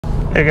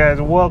Hey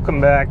guys, welcome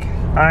back.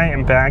 I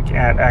am back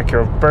at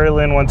Acura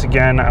Berlin once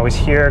again. I was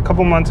here a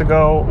couple months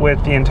ago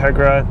with the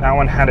Integra. That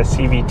one had a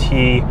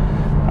CVT,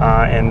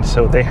 and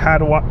so they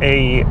had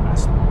a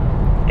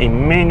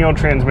manual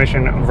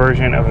transmission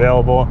version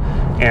available,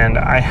 and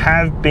I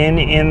have been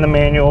in the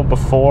manual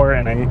before,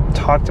 and I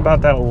talked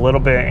about that a little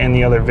bit in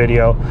the other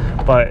video,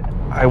 but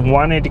I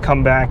wanted to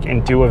come back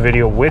and do a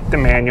video with the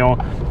manual,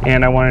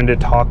 and I wanted to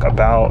talk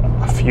about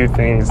a few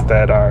things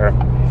that are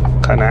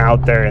kind of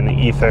out there in the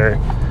ether.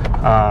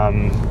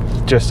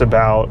 Just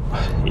about,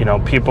 you know,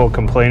 people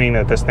complaining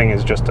that this thing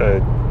is just a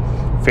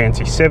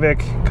fancy Civic,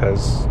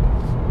 because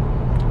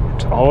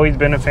it's always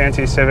been a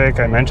fancy Civic.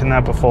 I mentioned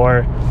that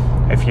before.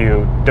 If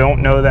you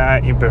don't know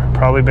that, you've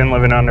probably been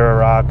living under a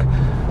rock.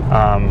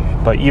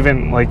 But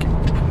even like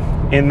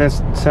in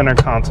this center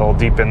console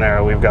deep in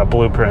there, we've got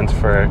blueprints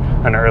for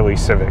an early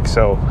Civic,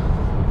 so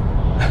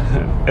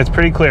it's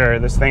pretty clear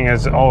this thing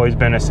has always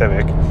been a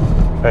Civic,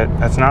 but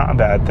that's not a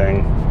bad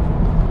thing.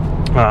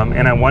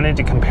 And I wanted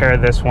to compare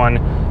this one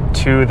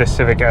to the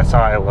Civic SI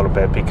a little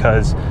bit,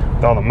 because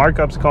with all the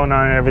markups going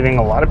on and everything,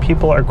 a lot of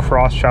people are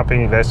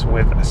cross-shopping this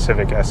with a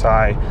Civic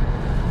SI.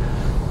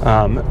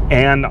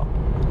 And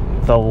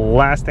the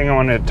last thing I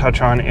wanted to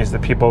touch on is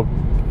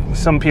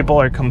some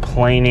people are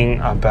complaining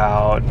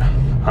about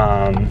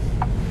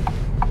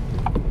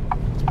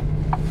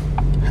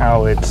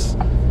how it's,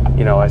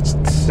 you know, a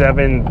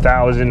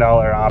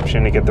 $7,000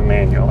 option to get the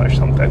manual or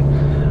something.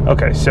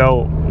 Okay,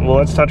 so well,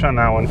 let's touch on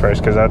that one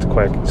first, because that's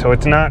quick. So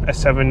it's not a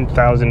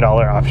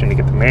 $7,000 option to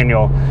get the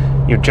manual.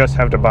 You just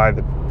have to buy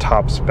the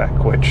top spec,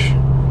 which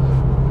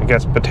I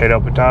guess potato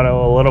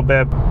a little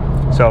bit.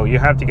 So you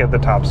have to get the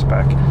top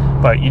spec,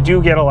 but you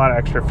do get a lot of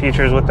extra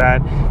features with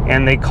that,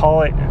 and they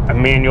call it a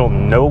manual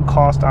no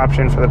cost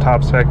option for the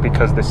top spec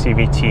because the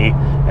CVT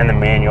and the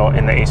manual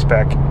in the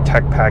A-spec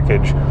tech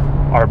package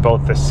are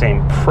both the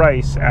same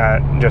price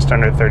at just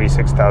under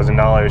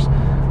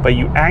 $36,000. But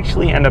you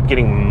actually end up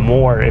getting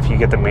more if you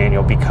get the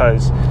manual,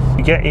 because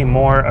you get a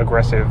more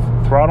aggressive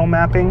throttle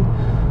mapping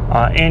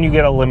and you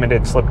get a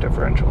limited slip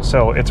differential.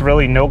 So it's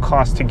really no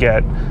cost to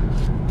get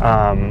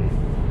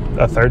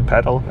a third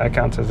pedal. That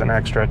counts as an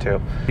extra too.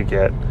 You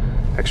get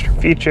extra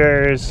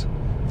features,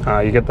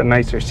 you get the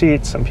nicer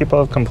seats. Some people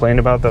have complained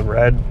about the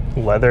red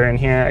leather in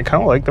here. I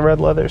kind of like the red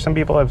leather. Some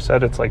people have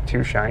said it's like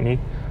too shiny.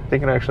 I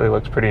think it actually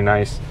looks pretty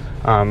nice.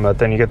 But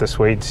then you get the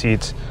suede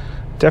seats.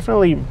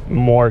 Definitely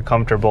more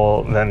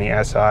comfortable than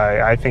the SI.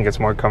 I think it's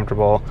more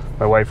comfortable.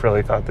 My wife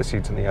really thought the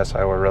seats in the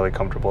SI were really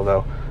comfortable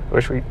though. I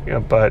wish we, you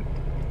know, but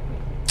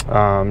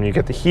you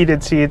get the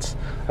heated seats.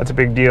 That's a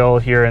big deal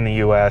here in the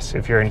US.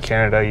 If you're in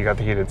Canada, you got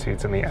the heated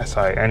seats in the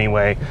SI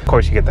anyway. Of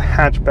course, you get the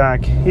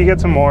hatchback. You get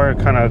some more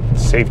kind of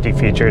safety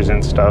features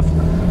and stuff.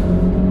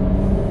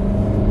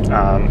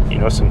 You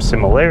know, some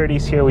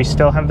similarities here. We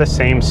still have the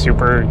same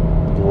super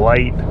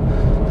light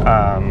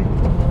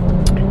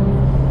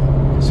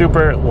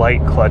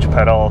clutch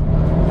pedal.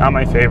 Not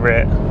my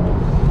favorite,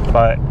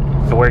 but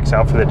it works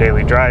out for the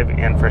daily drive,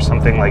 and for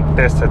something like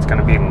this that's going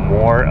to be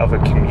more of a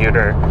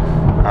commuter,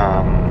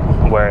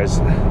 whereas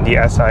the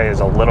SI is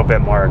a little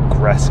bit more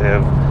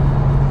aggressive.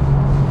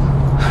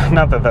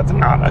 Not that that's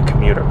not a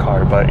commuter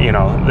car, but you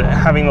know,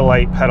 having the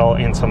light pedal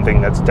in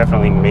something that's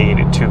definitely made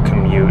to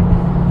commute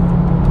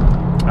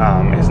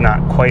is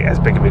not quite as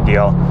big of a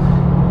deal.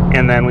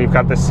 And then we've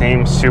got the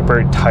same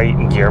super tight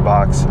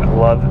gearbox. I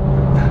love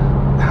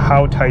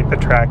how tight the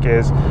track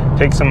is.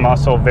 Takes some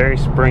muscle, very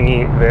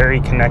springy, very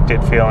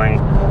connected feeling.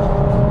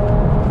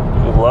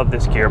 Love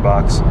this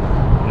gearbox.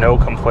 No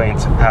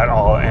complaints at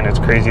all, and it's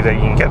crazy that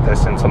you can get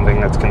this in something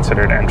that's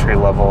considered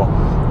entry-level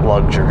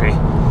luxury.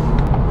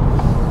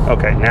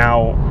 Okay,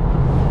 now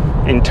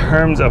in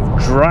terms of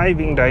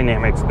driving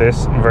dynamics,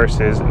 this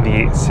versus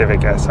the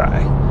Civic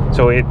SI.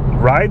 So it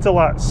rides a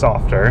lot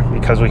softer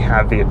because we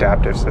have the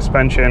adaptive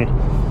suspension.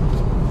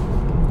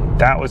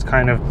 That was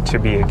kind of to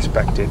be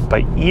expected,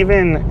 but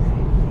even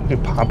you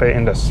pop it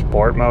into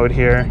sport mode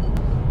here,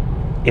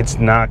 it's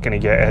not going to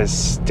get as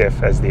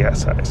stiff as the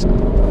SIs.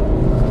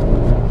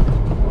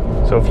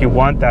 So if you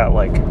want that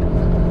like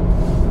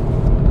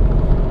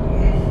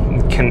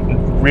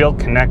real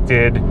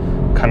connected,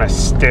 kind of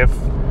stiff,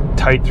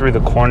 tight through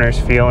the corners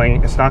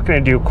feeling, it's not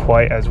going to do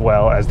quite as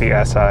well as the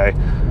SI.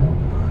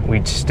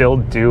 We still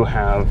do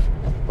have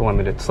the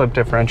limited slip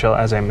differential,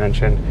 as I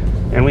mentioned,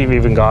 and we've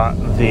even got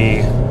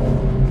the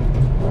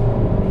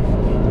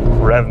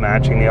rev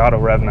matching, the auto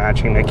rev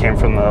matching that came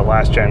from the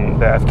last gen,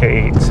 the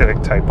FK8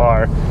 Civic Type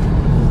R,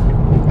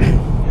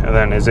 and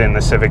then is in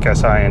the Civic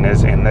SI and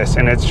is in this,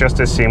 and it's just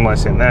as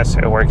seamless in this.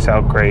 It works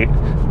out great,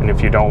 and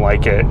if you don't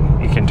like it,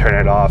 you can turn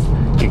it off.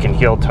 You can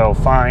heel toe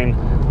fine.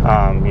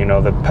 You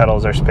know, the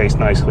pedals are spaced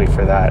nicely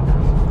for that.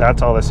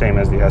 That's all the same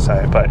as the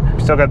SI, but you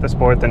still got the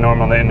sport, the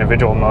normal, the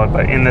individual mode.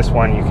 But in this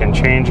one, you can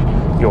change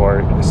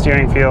your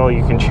steering feel,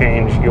 you can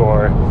change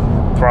your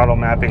throttle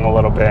mapping a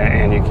little bit,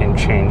 and you can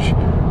change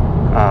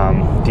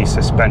the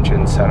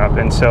suspension setup.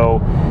 And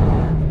so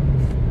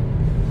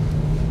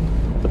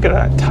look at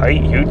that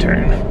tight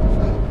U-turn.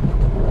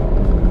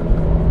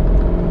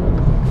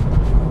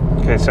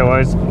 Okay, so I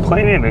was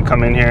planning to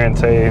come in here and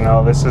say, you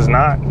know, this is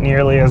not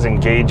nearly as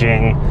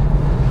engaging.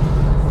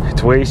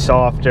 It's way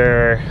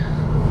softer.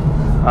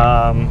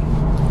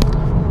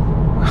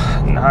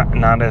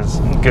 Not as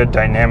good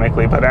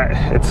dynamically, but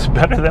it's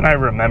better than I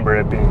remember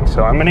it being.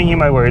 So I'm gonna eat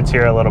my words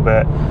here a little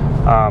bit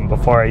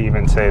before I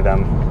even say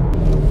them.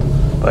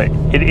 But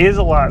it is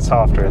a lot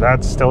softer,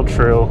 that's still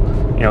true.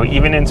 You know,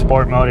 even in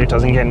sport mode, it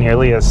doesn't get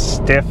nearly as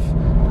stiff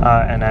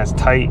and as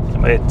tight.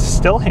 It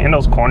still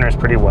handles corners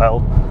pretty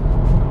well.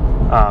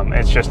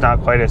 It's just not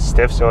quite as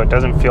stiff, so it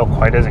doesn't feel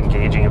quite as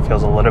engaging. It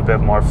feels a little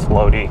bit more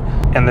floaty,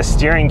 and the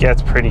steering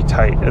gets pretty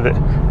tight.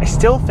 I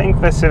still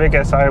think the Civic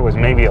SI was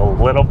maybe a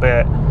little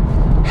bit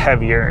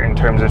heavier in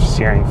terms of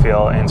steering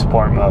feel in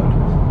sport mode,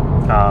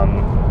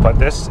 but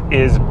this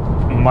is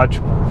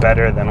much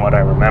better than what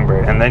I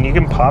remember. And then you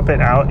can pop it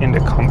out into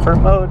comfort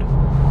mode,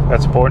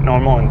 that's sport,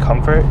 normal, and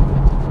comfort,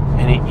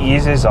 and it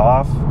eases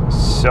off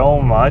so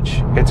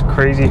much. It's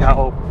crazy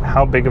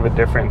how big of a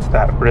difference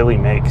that really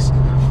makes.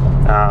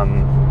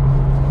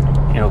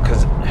 You know,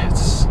 because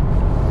it's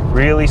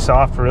really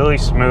soft, really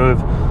smooth.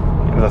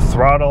 The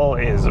throttle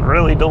is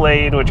really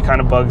delayed, which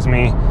kind of bugs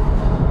me.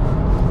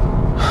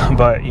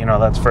 But, you know,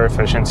 that's for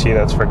efficiency,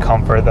 that's for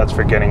comfort, that's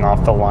for getting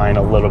off the line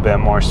a little bit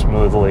more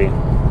smoothly.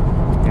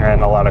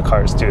 And a lot of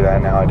cars do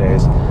that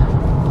nowadays.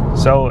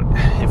 So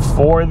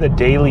for the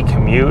daily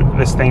commute,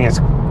 this thing is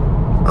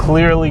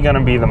clearly going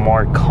to be the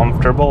more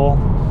comfortable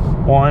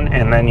one.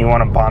 And then you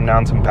want to bomb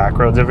down some back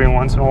roads every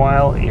once in a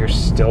while, you're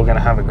still going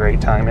to have a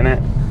great time in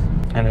it.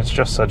 And it's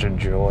just such a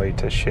joy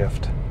to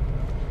shift.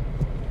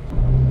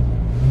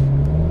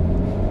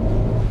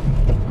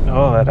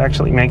 Oh, that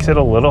actually makes it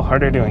a little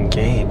harder to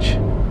engage.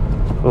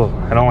 Oh,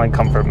 I don't like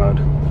comfort mode.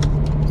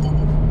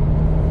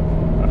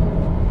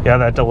 Yeah,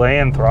 that delay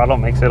in throttle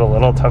makes it a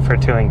little tougher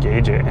to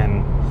engage it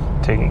and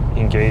to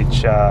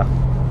engage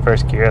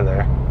first gear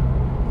there.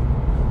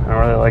 I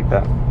don't really like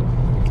that.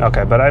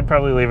 Okay, but I'd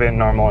probably leave it in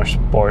normal or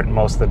sport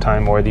most of the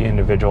time, or the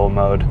individual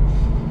mode.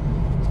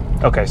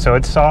 Okay, so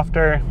it's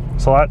softer.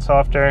 It's a lot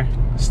softer.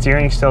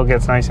 Steering still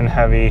gets nice and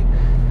heavy.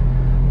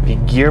 The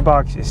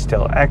gearbox is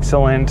still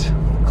excellent.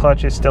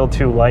 Clutch is still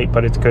too light,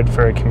 but it's good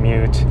for a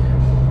commute.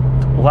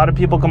 A lot of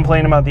people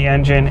complain about the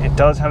engine. It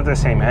does have the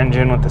same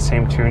engine with the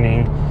same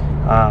tuning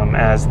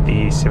as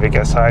the Civic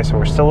SI, so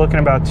we're still looking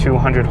about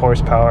 200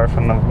 horsepower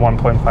from the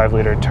 1.5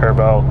 liter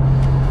turbo.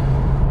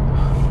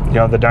 You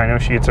know, the dyno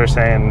sheets are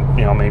saying,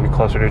 you know, maybe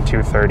closer to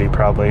 230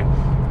 probably,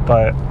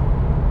 but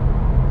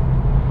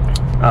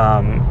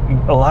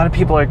a lot of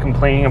people are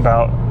complaining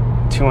about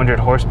 200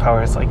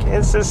 horsepower. It's like,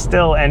 is this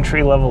still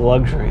entry-level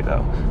luxury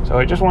though? So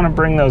I just want to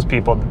bring those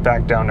people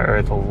back down to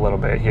earth a little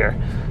bit here.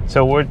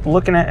 So we're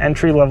looking at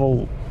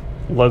entry-level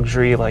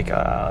luxury, like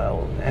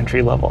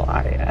entry-level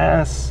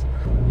IS,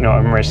 you know,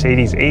 a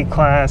Mercedes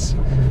A-Class,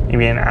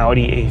 maybe an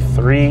Audi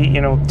A3. You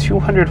know,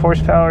 200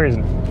 horsepower is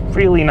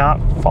really not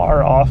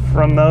far off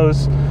from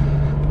those.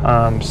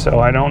 So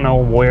I don't know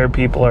where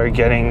people are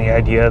getting the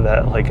idea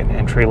that like an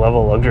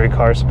entry-level luxury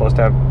car is supposed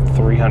to have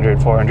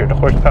 300, 400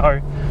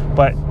 horsepower.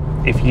 But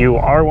if you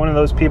are one of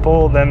those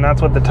people, then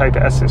that's what the Type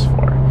S is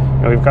for.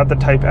 You know, we've got the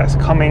Type S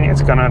coming.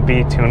 It's gonna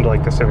be tuned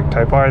like the Civic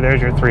Type R.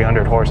 There's your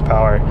 300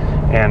 horsepower,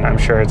 and I'm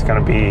sure it's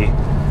gonna be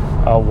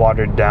a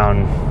watered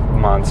down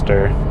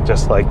monster,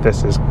 just like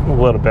this is a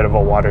little bit of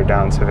a watered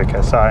down Civic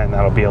SI, and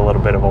that'll be a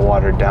little bit of a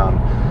watered down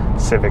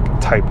Civic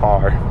Type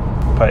R.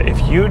 But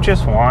if you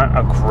just want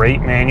a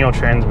great manual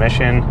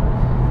transmission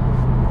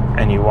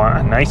and you want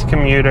a nice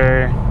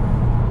commuter,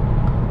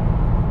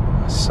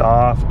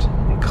 soft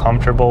and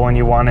comfortable when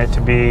you want it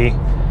to be,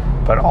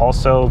 but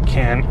also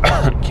can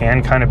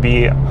kind of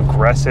be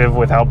aggressive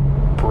without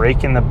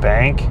breaking the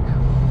bank.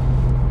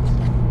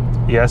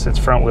 Yes, it's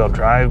front wheel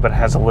drive, but it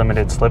has a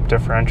limited slip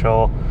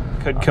differential.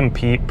 Could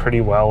compete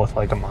pretty well with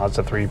like a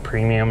Mazda 3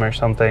 Premium or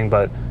something,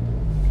 but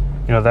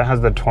you know, that has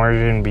the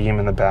torsion beam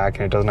in the back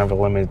and it doesn't have a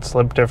limited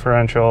slip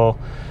differential.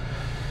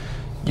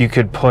 You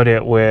could put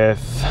it with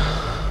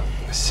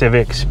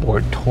Civic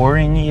Sport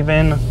Touring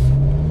even.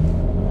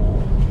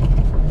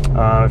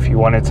 If you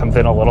wanted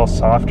something a little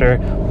softer,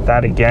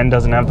 that again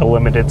doesn't have the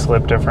limited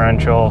slip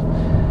differential.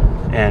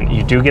 And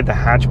you do get the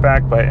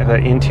hatchback, but the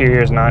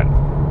interior is not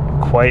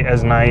quite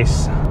as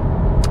nice.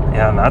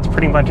 And that's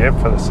pretty much it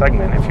for the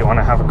segment if you want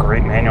to have a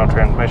great manual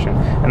transmission.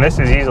 And this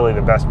is easily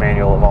the best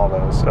manual of all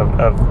those,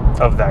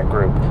 of that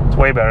group. It's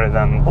way better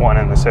than the one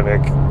in the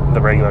Civic,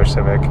 the regular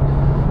Civic,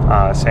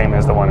 same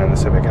as the one in the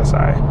Civic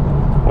SI.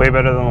 Way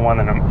better than the one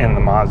in the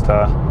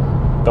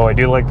Mazda, though I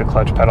do like the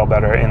clutch pedal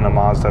better in the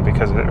Mazda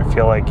because I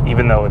feel like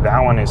even though that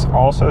one is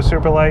also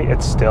super light,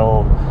 it's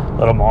still a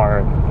little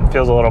more,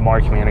 feels a little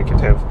more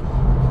communicative.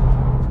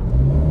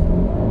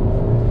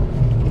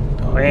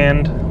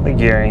 And the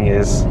gearing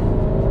is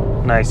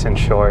nice and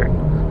short.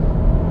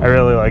 I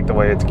really like the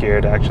way it's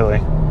geared,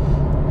 actually.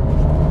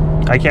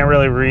 I can't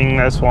really ring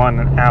this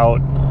one out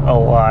a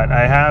lot.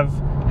 I have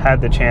had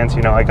the chance,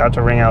 you know, I got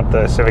to ring out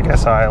the Civic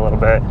SI a little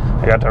bit.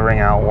 I got to ring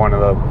out one of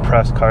the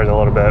press cars a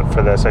little bit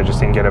for this. I just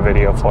didn't get a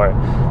video for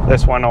it.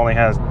 This one only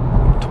has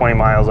 20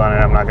 miles on it.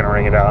 I'm not gonna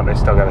ring it out. They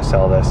still gotta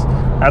sell this.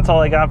 That's all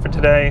I got for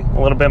today. A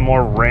little bit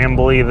more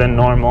rambly than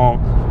normal.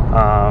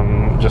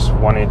 Just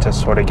wanted to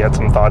sort of get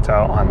some thoughts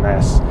out on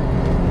this.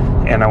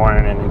 And I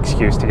wanted an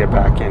excuse to get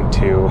back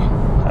into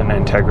an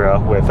Integra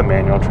with a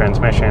manual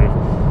transmission.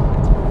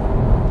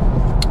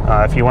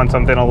 If you want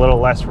something a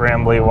little less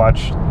rambly,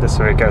 watch the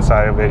Civic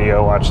SI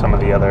video, watch some of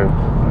the other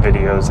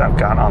videos I've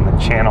got on the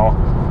channel.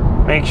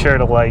 Make sure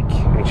to like,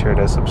 make sure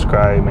to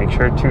subscribe, make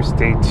sure to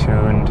stay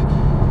tuned.